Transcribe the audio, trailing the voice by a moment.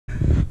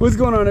What's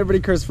going on,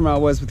 everybody? Chris from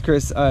Out West with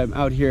Chris. I'm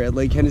out here at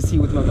Lake Hennessey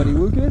with my buddy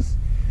Lucas.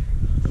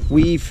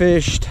 We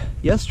fished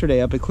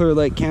yesterday up at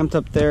Clearlake, camped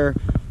up there.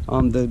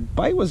 The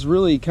bite was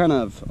really kind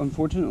of,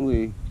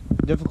 unfortunately,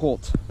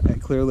 difficult at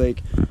Clearlake.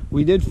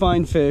 We did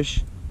find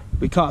fish,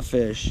 we caught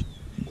fish,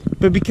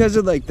 but because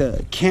of like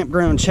the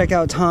campground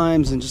checkout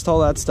times and just all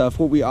that stuff,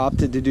 what we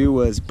opted to do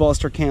was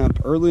bust our camp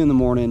early in the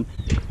morning,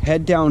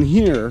 head down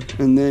here,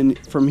 and then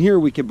from here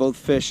we could both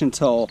fish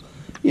until,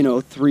 you know,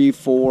 3,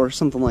 4,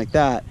 something like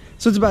that.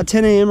 So it's about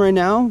 10 a.m. right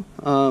now.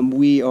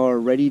 We are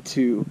ready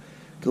to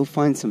go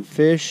find some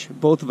fish.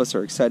 Both of us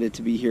are excited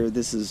to be here.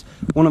 This is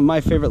one of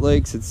my favorite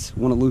lakes. It's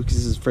one of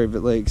Lucas's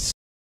favorite lakes.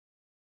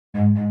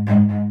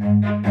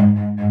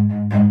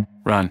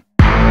 Run.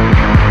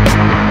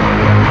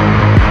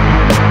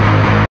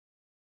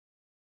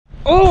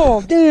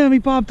 Oh, damn,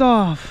 he popped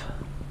off.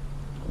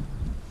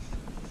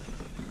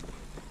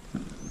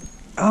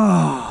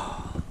 Oh.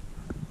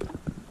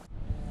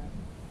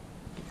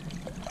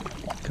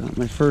 Got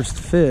my first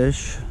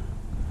fish.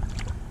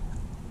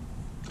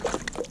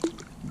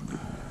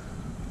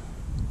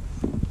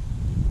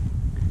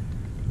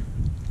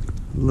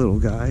 Little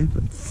guy,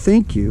 but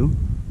thank you.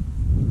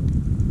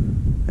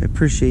 I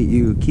appreciate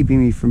you keeping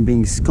me from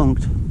being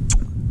skunked.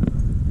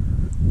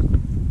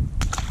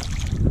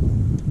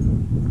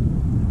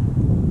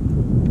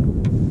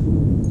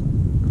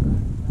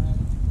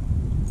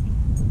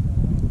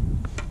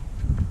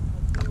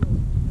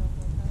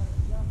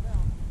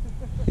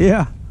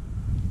 Yeah.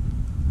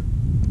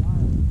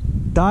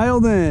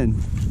 Dialed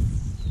in.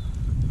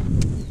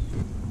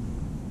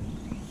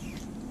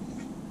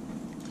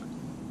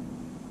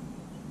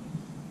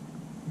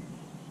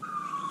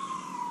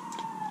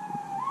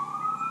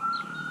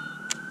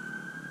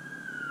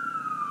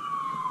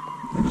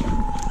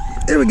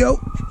 There we go.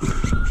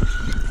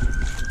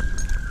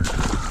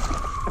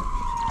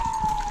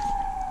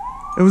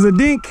 It was a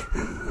dink,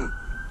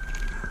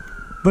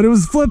 but it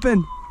was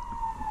flipping.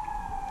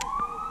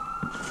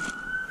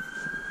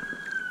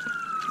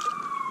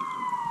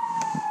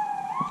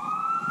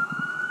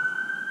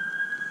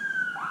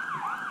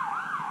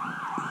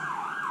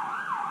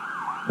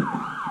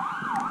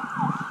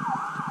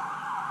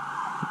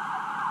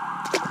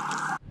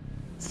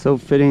 So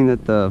fitting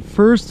that the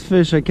first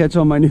fish I catch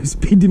on my new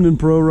Speed Demon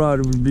Pro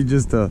rod would be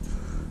just a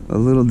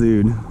little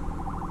dude.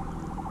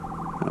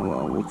 Oh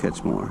well, we'll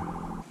catch more.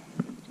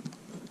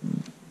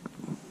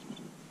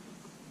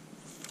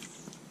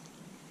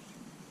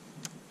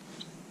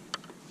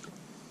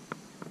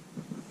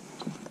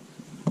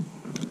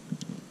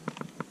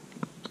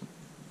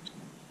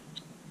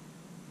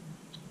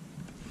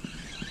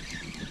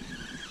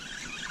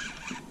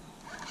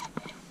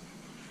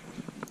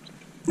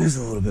 There's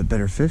a little bit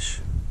better fish.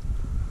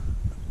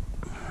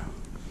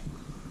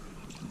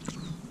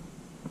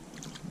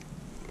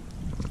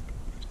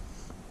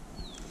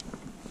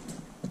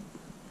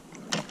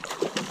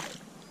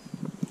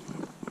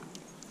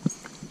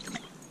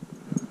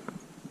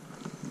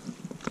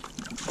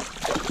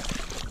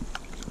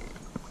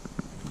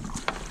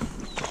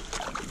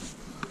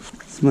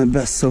 My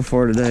best so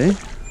far today.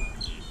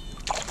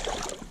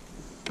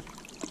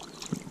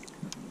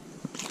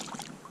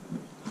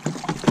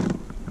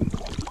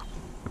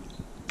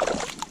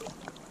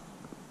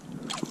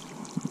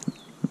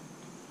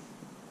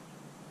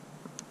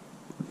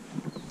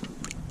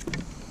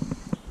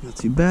 Not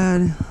too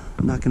bad.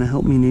 Not gonna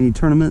help me in any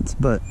tournaments,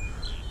 but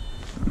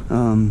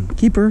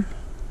keeper,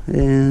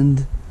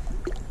 and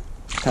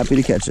happy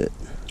to catch it.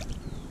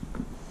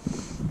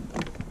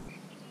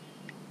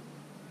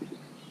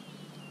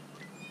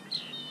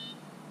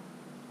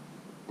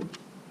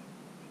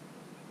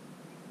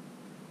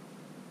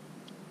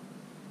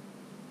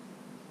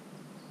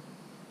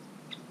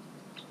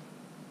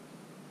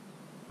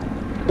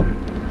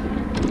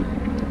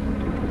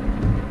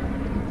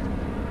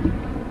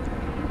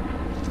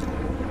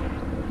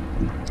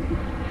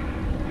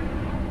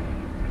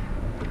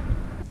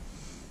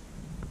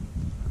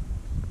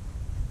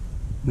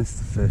 Missed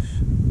the fish.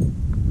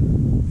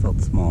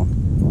 Felt small.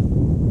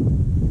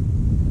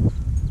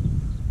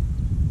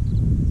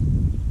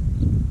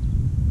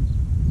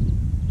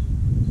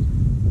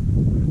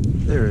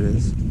 There it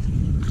is.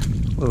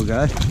 Little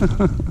guy.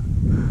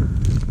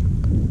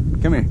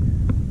 Come here.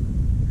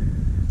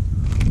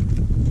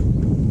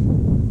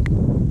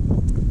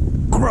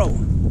 Grow.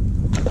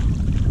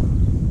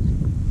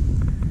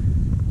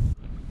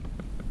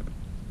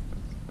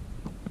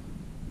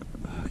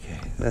 Okay,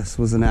 this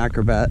was an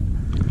acrobat.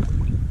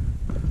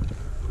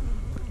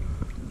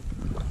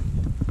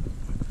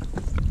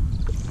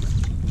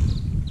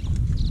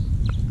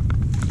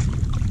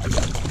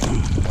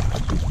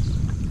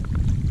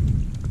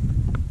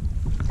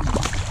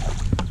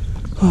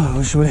 Oh, I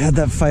wish I would have had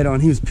that fight on.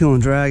 He was peeling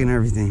drag and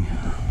everything.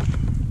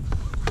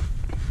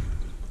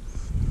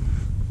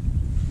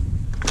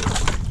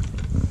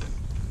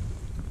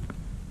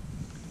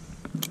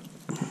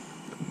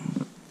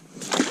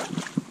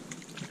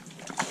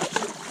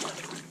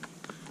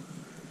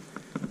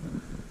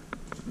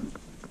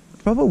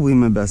 Probably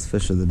my best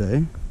fish of the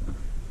day.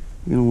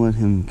 I'm gonna let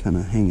him kind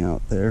of hang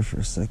out there for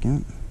a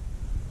second.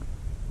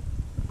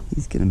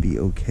 He's gonna be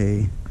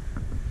okay.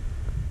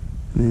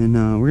 And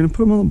then we're gonna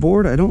put him on the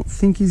board. I don't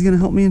think he's gonna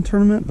help me in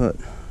tournament, but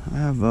I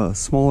have a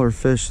smaller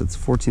fish that's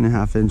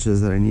 14.5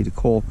 inches that I need to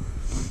cull.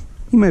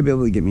 He might be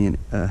able to get me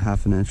a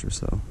half an inch or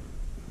so.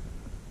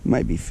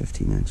 Might be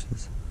 15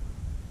 inches.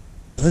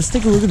 Let's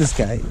take a look at this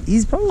guy.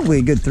 He's probably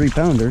a good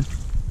 3-pounder.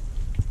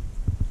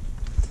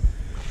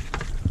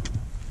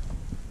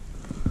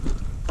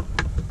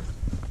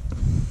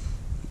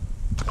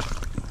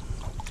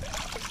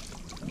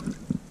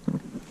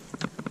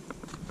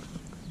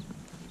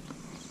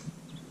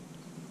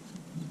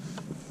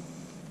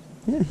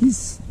 Yeah,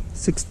 he's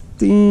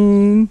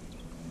 16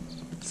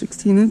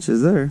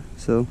 inches there,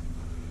 so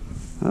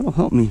that'll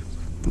help me.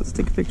 Let's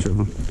take a picture of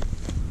him.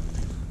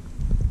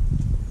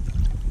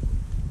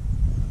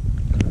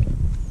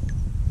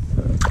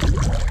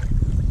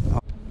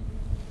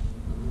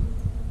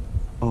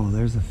 Oh,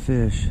 there's a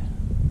fish.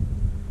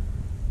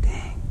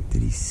 Dang,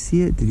 did he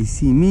see it? Did he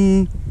see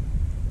me?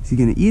 Is he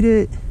gonna eat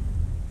it?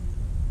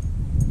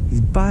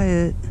 He's by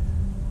it.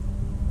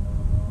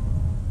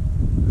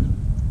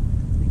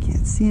 I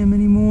can't see him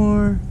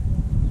anymore.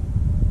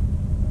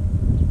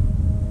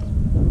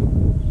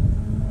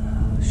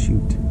 Oh,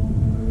 shoot.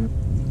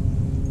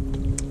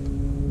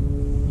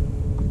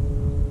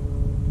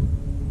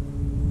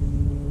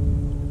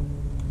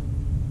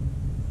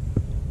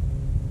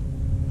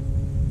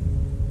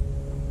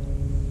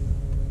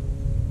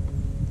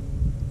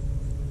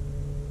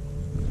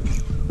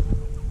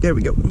 There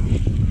we go.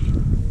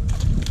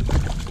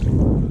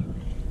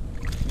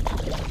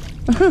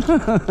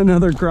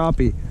 Another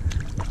crappie.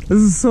 This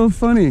is so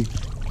funny.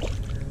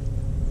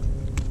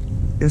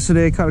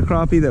 Yesterday I caught a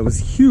crappie that was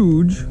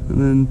huge,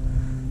 and then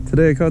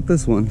today I caught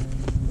this one.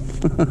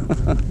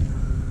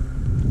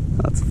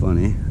 That's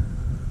funny.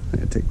 I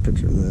gotta take a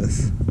picture of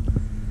this.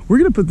 We're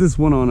gonna put this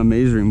one on a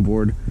measuring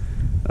board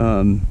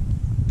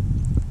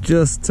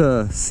just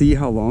to see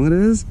how long it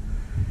is.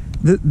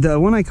 The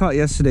one I caught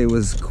yesterday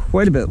was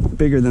quite a bit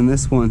bigger than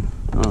this one,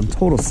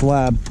 total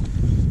slab,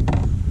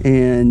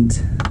 and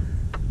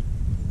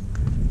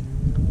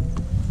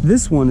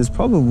this one is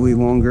probably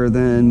longer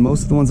than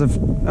most of the ones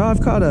I've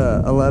caught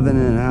a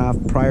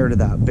 11.5 prior to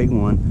that big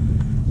one,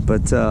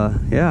 but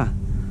yeah,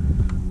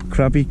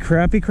 crappie,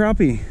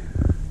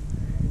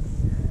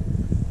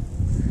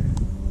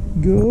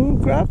 go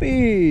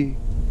crappie,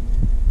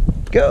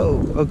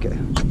 go.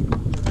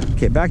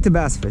 Okay, back to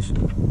bass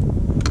fishing.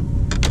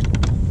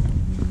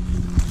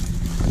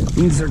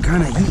 Things are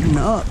kind of heating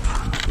up.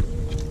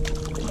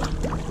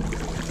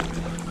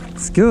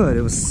 It's good.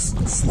 It was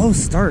a slow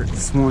start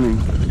this morning.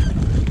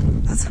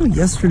 That's how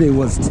yesterday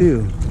was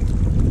too.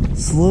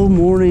 Slow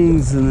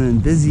mornings and then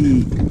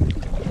busy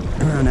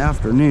around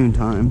afternoon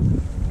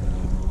time.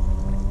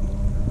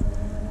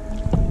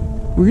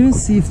 We're gonna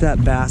see if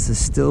that bass is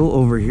still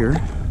over here.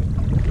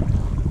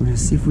 We're gonna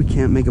see if we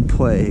can't make a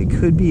play. It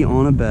could be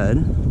on a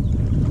bed.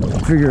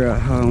 Figure out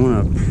how I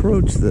want to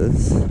approach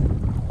this.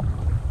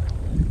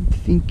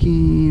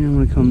 Thinking I'm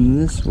gonna come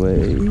this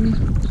way.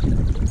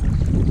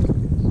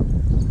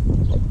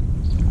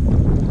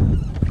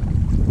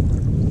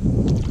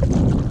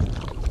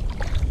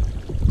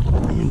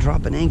 And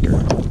drop an anchor.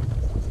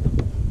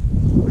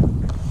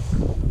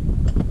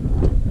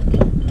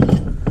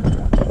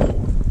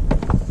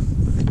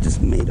 I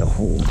just made a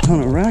whole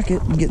ton of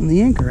racket getting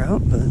the anchor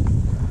out, but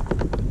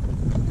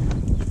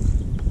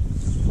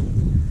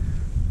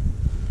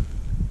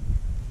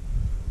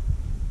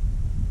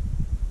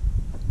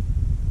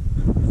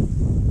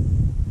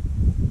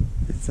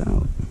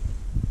out.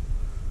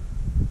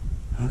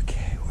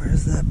 Okay,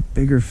 where's that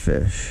bigger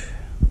fish?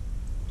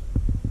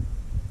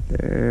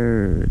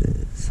 There it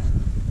is,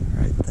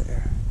 right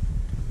there.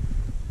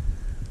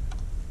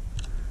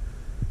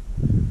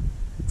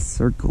 It's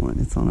circling.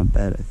 It's on a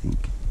bed, I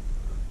think.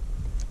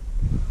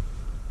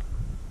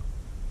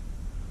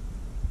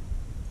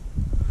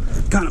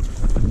 Got him.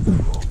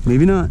 Ooh,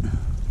 maybe not.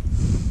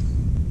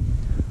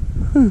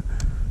 Huh.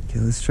 Okay,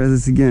 let's try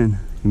this again.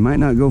 You might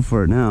not go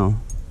for it now.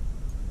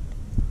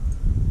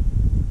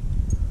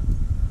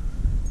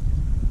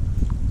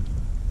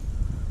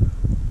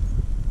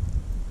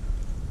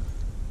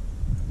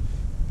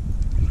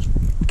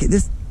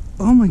 This,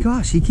 oh my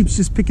gosh, he keeps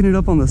just picking it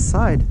up on the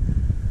side.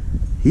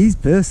 He's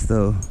pissed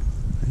though.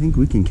 I think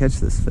we can catch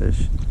this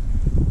fish.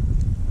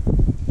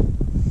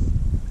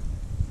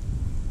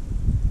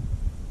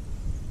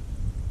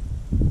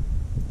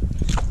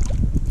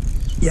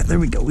 Yeah, there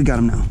we go. We got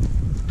him now.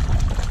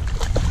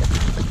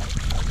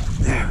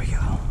 There we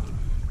go.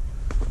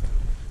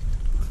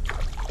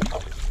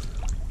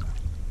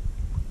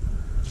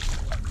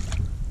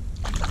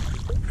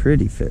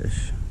 Pretty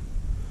fish.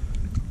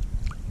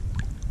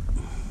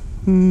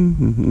 All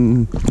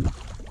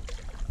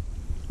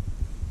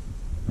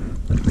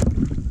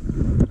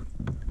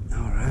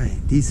right,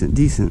 decent.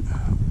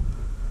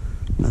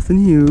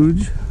 Nothing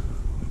huge,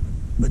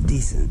 but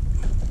decent.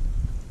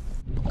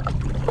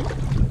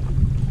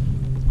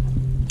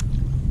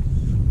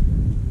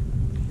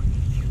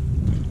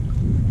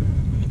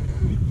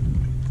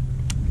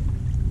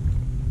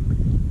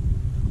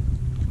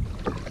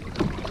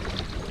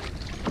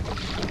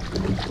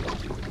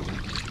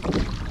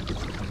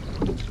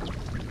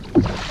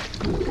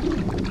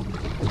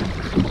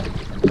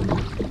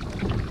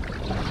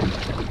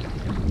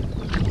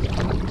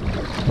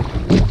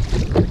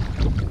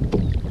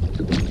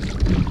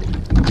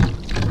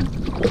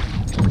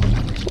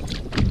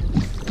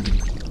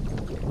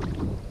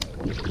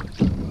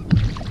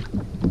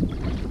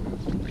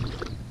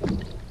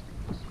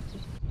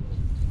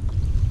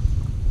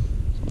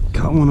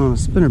 Got one on a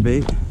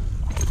spinnerbait.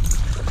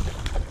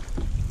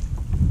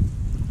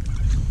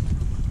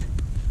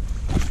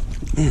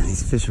 Man,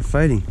 these fish are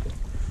fighting.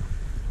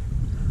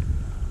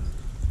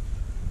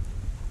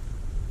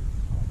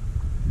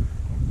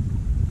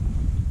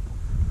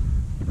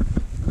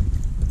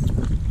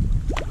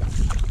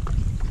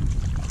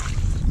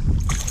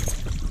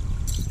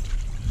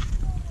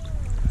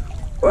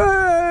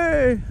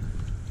 Way!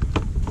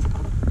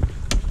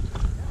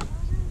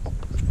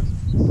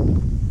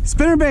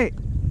 Spinnerbait.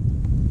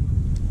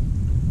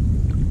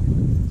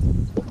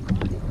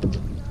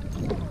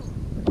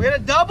 We had a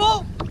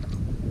double?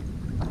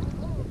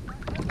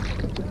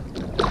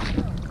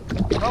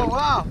 Oh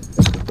wow.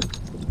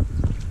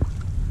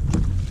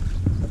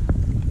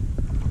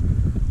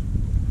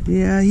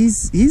 Yeah,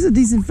 he's a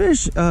decent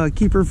fish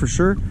keeper for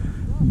sure.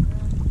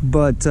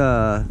 But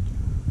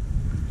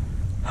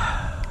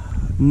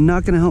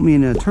not gonna help me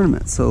in a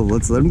tournament, so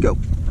let's let him go.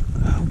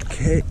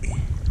 Okay.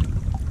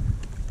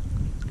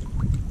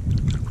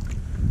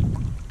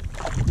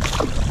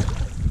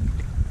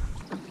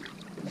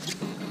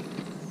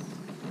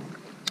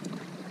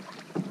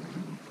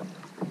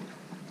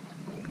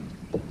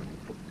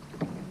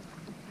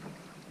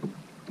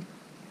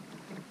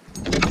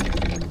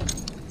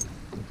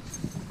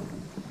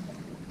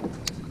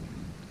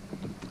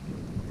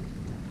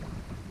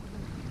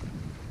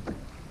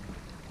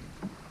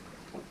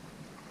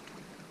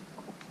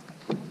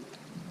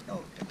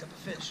 Oh, picked up a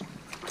fish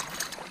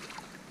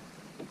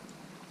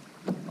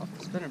off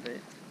the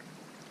spinnerbait.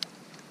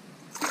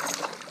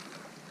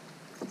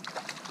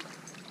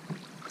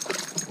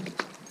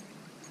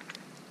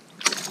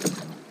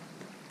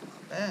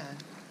 Not bad.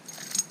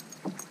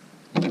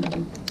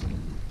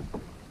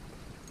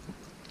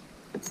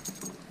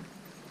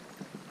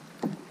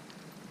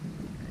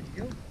 There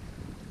you go.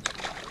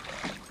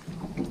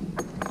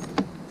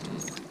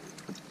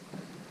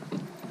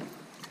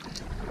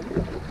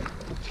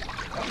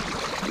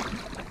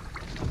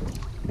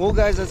 Well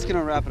guys, that's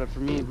gonna wrap it up for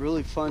me.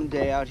 Really fun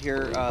day out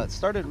here. It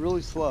started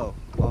really slow,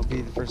 I'll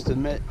be the first to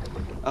admit,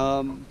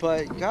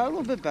 but got a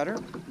little bit better.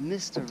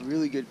 Missed a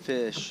really good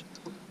fish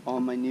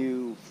on my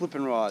new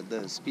flipping rod,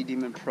 the Speed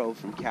Demon Pro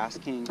from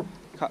Cast King.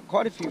 Caught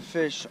quite a few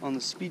fish on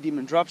the Speed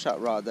Demon drop shot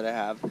rod that I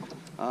have,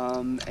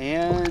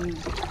 and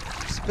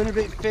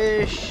spinnerbait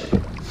fish,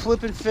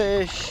 flipping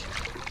fish,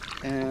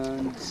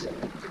 and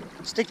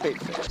stickbait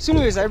fish. So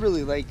anyways, I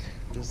really like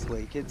this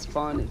lake. It's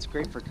fun, it's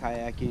great for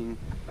kayaking,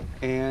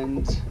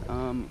 and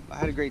I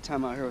had a great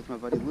time out here with my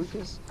buddy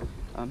Lucas.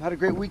 Had a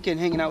great weekend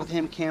hanging out with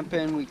him,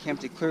 camping. We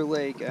camped at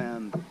Clearlake,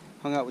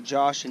 hung out with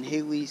Josh and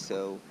Haley,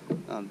 so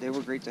they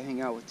were great to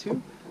hang out with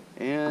too.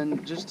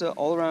 And just an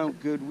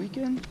all-around good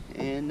weekend,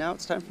 and now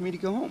it's time for me to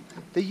go home.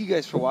 Thank you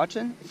guys for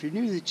watching. If you're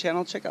new to the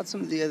channel, check out some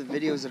of the other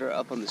videos that are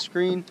up on the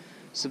screen.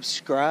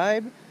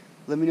 Subscribe.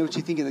 Let me know what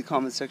you think in the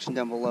comment section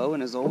down below,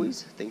 and as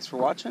always, thanks for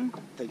watching.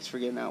 Thanks for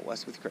getting out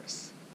west with Chris.